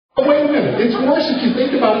wait a minute. It's worse if you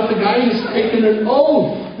think about it. The guy has taken an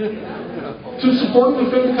oath to support and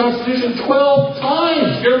defend the Constitution 12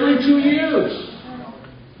 times every 2 years.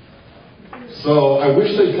 So I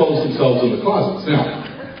wish they'd close themselves in the closets. Now,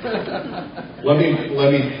 let me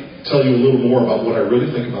tell you a little more about what I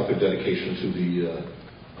really think about their dedication to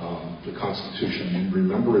the Constitution. You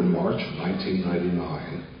remember in March of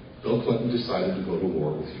 1999, Bill Clinton decided to go to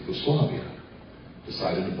war with Yugoslavia.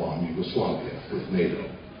 Decided to bomb Yugoslavia with NATO.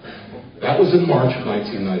 That was in March of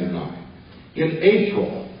 1999. In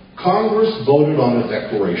April, Congress voted on a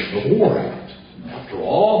Declaration of War Act. After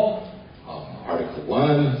all, Article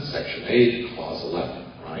 1, Section 8, Clause 11,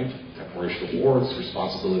 right? Declaration of War, it's the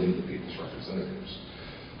responsibility of the people's representatives.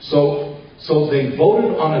 So they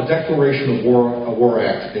voted on a Declaration of War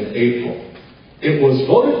Act in April. It was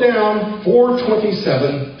voted down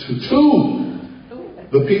 427 to 2.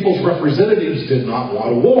 The people's representatives did not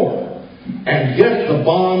want a war. And yet the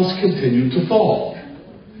bombs continued to fall.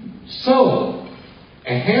 So,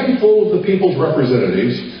 a handful of the people's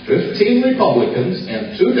representatives, 15 Republicans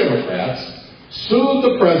and 2 Democrats, sued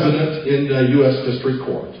the president in the U.S. District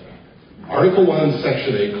Court. Article 1,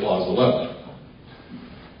 Section 8, Clause 11.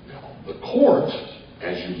 Now, the court,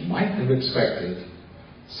 as you might have expected,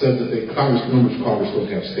 said that members of Congress don't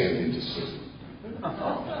have standing to sue.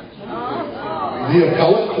 The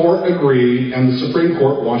appellate court agreed, and the Supreme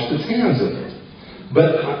Court washed its hands of it.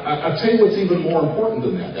 But I'll tell you what's even more important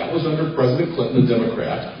than that. That was under President Clinton, a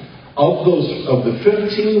Democrat. Of the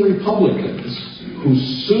 15 Republicans who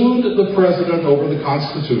sued the president over the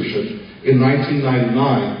Constitution in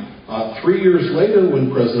 1999, 3 years later,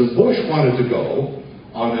 when President Bush wanted to go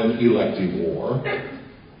on an elective war,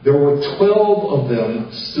 there were 12 of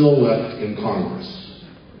them still left in Congress.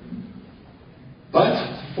 But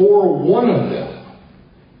for one of them,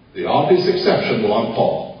 the obvious exception, Ron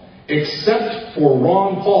Paul, except for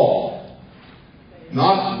Ron Paul,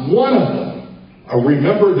 not one of them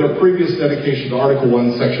remembered their previous dedication to Article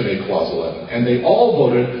 1, Section 8, Clause 11. And they all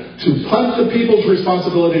voted to punt the people's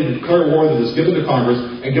responsibility to declare war that is given to Congress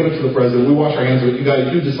and give it to the president. We wash our hands of it. You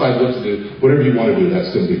guys, you decide what to do. Whatever you want to do,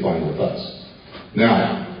 that's going to be fine with us.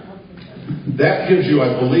 Now, that gives you,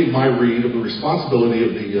 I believe, my read of the responsibility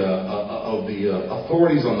of the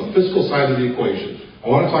authorities on the fiscal side of the equation. I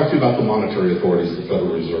want to talk to you about the monetary authorities of the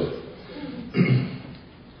Federal Reserve.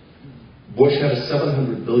 Bush had a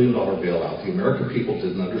 $700 billion bailout. The American people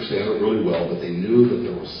didn't understand it really well, but they knew that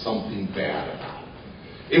there was something bad about it.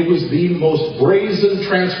 It was the most brazen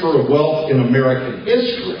transfer of wealth in American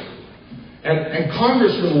history. And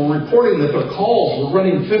congressmen were reporting that their calls were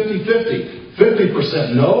running 50-50.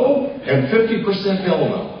 50% no, and 50% hell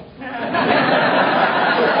no.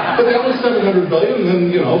 But that was $700 billion,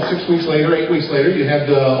 and then, 6 weeks later, 8 weeks later, you had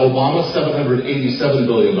Obama, $787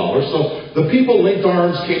 billion. So the people linked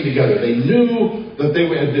arms, came together. They knew that they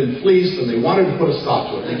had been fleeced, and they wanted to put a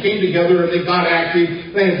stop to it. They came together, and they got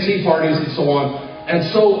active. They had tea parties and so on. And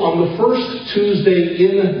so on the first Tuesday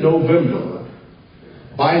in November,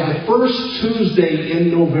 by the first Tuesday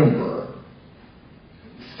in November,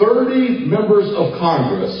 30 members of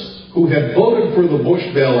Congress who had voted for the Bush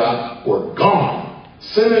bailout were gone.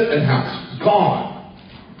 Senate and House, gone.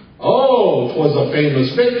 Oh, it was a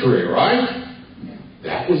famous victory, right?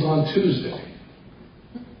 That was on Tuesday.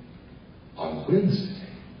 On Wednesday,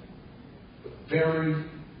 the very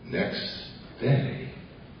next day,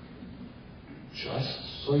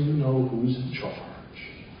 just so you know who's in charge,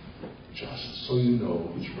 just so you know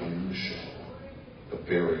who's running the show, the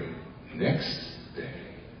very next day,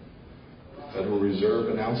 the Federal Reserve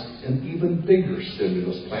announced an even bigger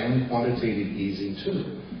stimulus plan, quantitative easing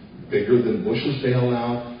too. Bigger than Bush's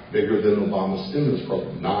bailout, bigger than Obama's stimulus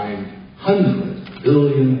program. $900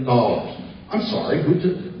 billion. I'm sorry,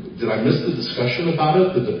 did I miss the discussion about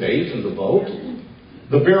it, the debate and the vote?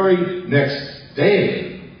 The very next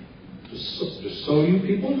day, just so you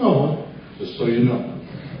people know, just so you know.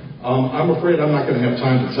 I'm afraid I'm not going to have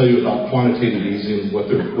time to tell you about quantitative easing, what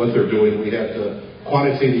they're doing. We had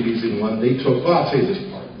quantitative easing one. I'll tell you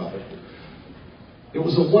this part about it. It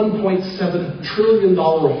was a $1.7 trillion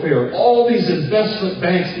affair. All these investment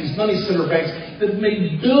banks, these money center banks, that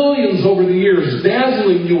made billions over the years,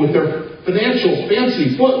 dazzling you with their financial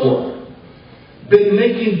fancy footwork. Been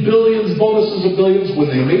making billions, bonuses of billions. When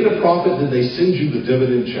they made a profit, did they send you the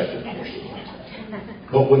dividend check? Of course not.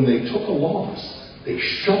 But when they took a loss, they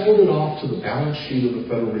shuffled it off to the balance sheet of the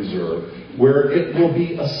Federal Reserve, where it will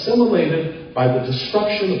be assimilated by the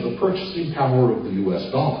destruction of the purchasing power of the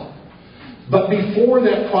U.S. dollar. But before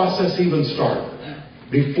that process even started,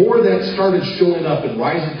 Before that started showing up in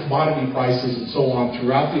rising commodity prices and so on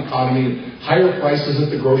throughout the economy, and higher prices at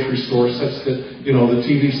the grocery store, such that, the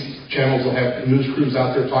TV channels will have news crews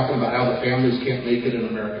out there talking about how the families can't make it in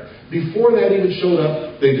America. Before that even showed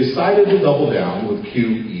up, they decided to double down with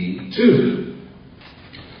QE2.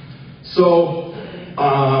 So,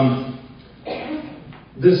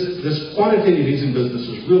 this quantitative easing business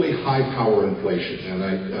is really high power inflation, and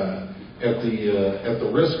at the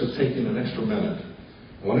risk of taking an extra minute,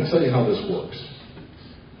 I want to tell you how this works.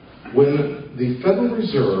 When the Federal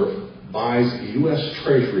Reserve buys U.S.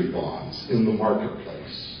 Treasury bonds in the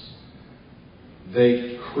marketplace,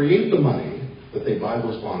 they create the money that they buy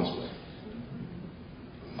those bonds with.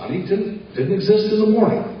 Money didn't exist in the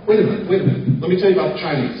morning. Wait a minute. Let me tell you about the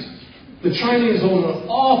Chinese. The Chinese own an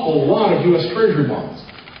awful lot of U.S. Treasury bonds,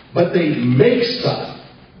 but they make stuff.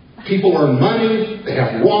 People earn money, they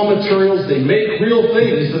have raw materials, they make real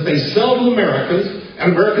things that they sell to Americans,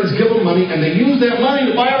 and Americans give them money, and they use that money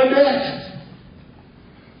to buy our debt.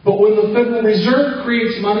 But when the Federal Reserve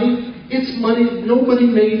creates money, it's money nobody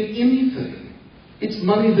made anything. It's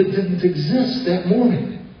money that didn't exist that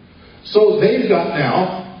morning. So they've got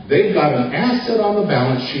an asset on the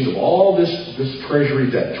balance sheet of all this treasury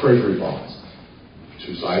debt, treasury bonds.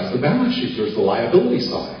 Two sides of the balance sheet. There's the liability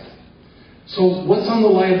side. So what's on the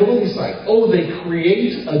liability side? Oh, they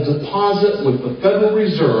create a deposit with the Federal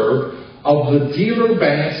Reserve of the dealer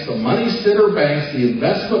banks, the money center banks, the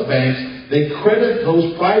investment banks. They credit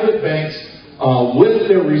those private banks with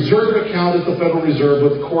their reserve account at the Federal Reserve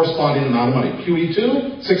with the corresponding amount of money.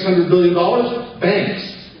 QE2, $600 billion. Banks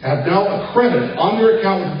have now a credit on their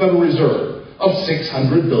account with the Federal Reserve of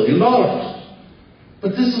 $600 billion.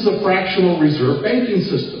 But this is a fractional reserve banking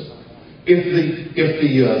system. If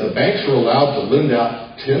the banks are allowed to lend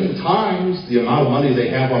out 10 times the amount of money they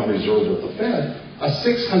have on reserve with the Fed, a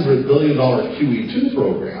 $600 billion QE2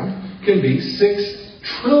 program can be $6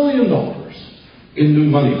 trillion in new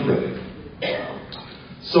money printing.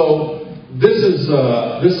 So this is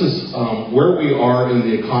where we are in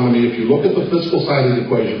the economy. If you look at the fiscal side of the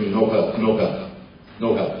equation, no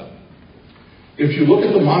help. If you look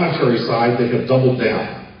at the monetary side, they have doubled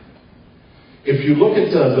down. If you look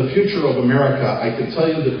at the future of America, I can tell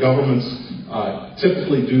you that governments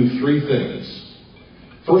typically do three things.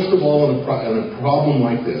 First of all, in a problem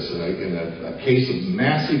like this, in a case of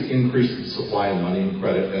massive increase in supply of money and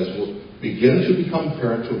credit, as will begin to become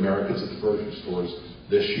apparent to Americans at the grocery stores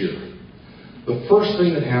this year, the first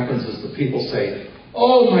thing that happens is the people say,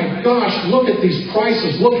 oh my gosh, look at these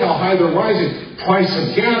prices, look how high they're rising. Price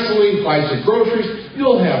of gasoline, price of groceries.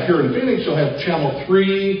 You'll have, here in Phoenix, you'll have channel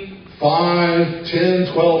 3, 5,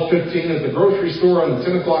 10, 12, 15 at the grocery store on the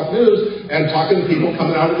 10 o'clock news and talking to people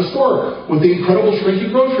coming out of the store with the incredible shrinking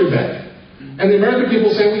grocery bag. And the American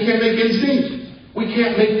people say, we can't make ends meet. We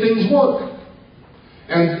can't make things work.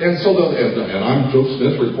 And I'm Joe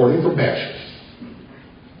Smith reporting from Bashes.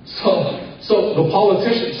 So the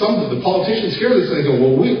politicians, some of the politicians hear this and they go,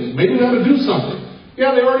 well, maybe we ought to do something.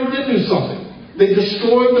 Yeah, they already did do something. They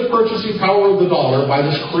destroyed the purchasing power of the dollar by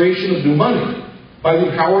this creation of new money, by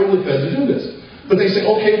empowering the Fed to do this. But they say,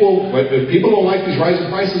 okay, well, if people don't like these rising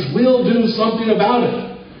prices, we'll do something about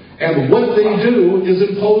it. And what they do is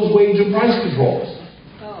impose wage and price controls.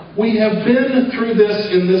 We have been through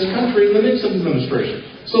this in this country in the Nixon administration.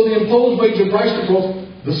 So the imposed wage and price controls,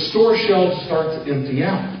 the store shelves start to empty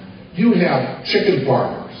out. You have chicken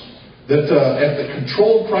farmers that at the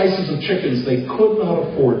controlled prices of chickens, they could not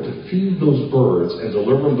afford to feed those birds and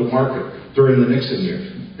deliver them to market during the Nixon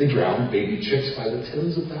years. They drowned baby chicks by the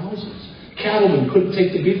tens of thousands. Cattlemen couldn't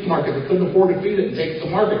take the beef to market. They couldn't afford to feed it and take it to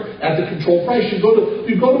market at the controlled price. You go to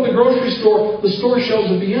the grocery store, the store shelves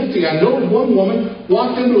would be empty. I know one woman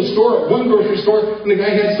walked into a store, one grocery store, and the guy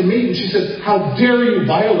had some meat, and she said, how dare you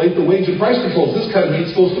violate the wage and price controls? This kind of meat's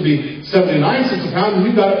supposed to be 79 cents a pound, and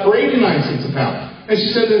you got it for 89 cents a pound. And she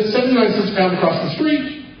said, it's 79 cents a pound across the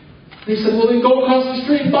street. And he said, well, then go across the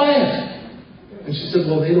street and buy it. And she said,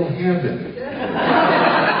 well, they don't have any.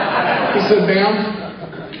 He said, ma'am,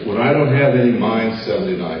 when I don't have any, mine's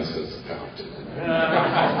 79 cents a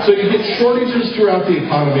pound. So you get shortages throughout the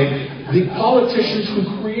economy. The politicians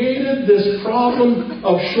who created this problem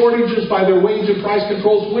of shortages by their wage and price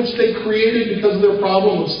controls, which they created because of their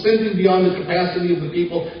problem of spending beyond the capacity of the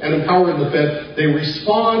people and empowering the Fed, they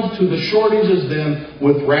respond to the shortages then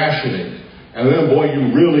with rationing. And then, boy,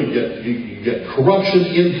 you really get corruption,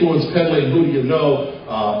 influence, peddling, who do you know,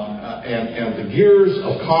 and the gears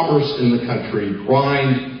of commerce in the country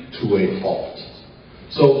grind to a halt.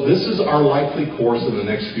 So this is our likely course in the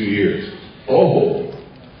next few years. Oh,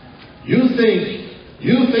 you think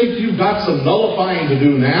you've got some nullifying to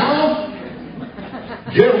do now?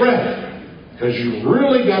 Get ready, because you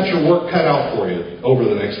really got your work cut out for you over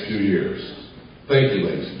the next few years. Thank you,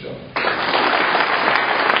 ladies and gentlemen.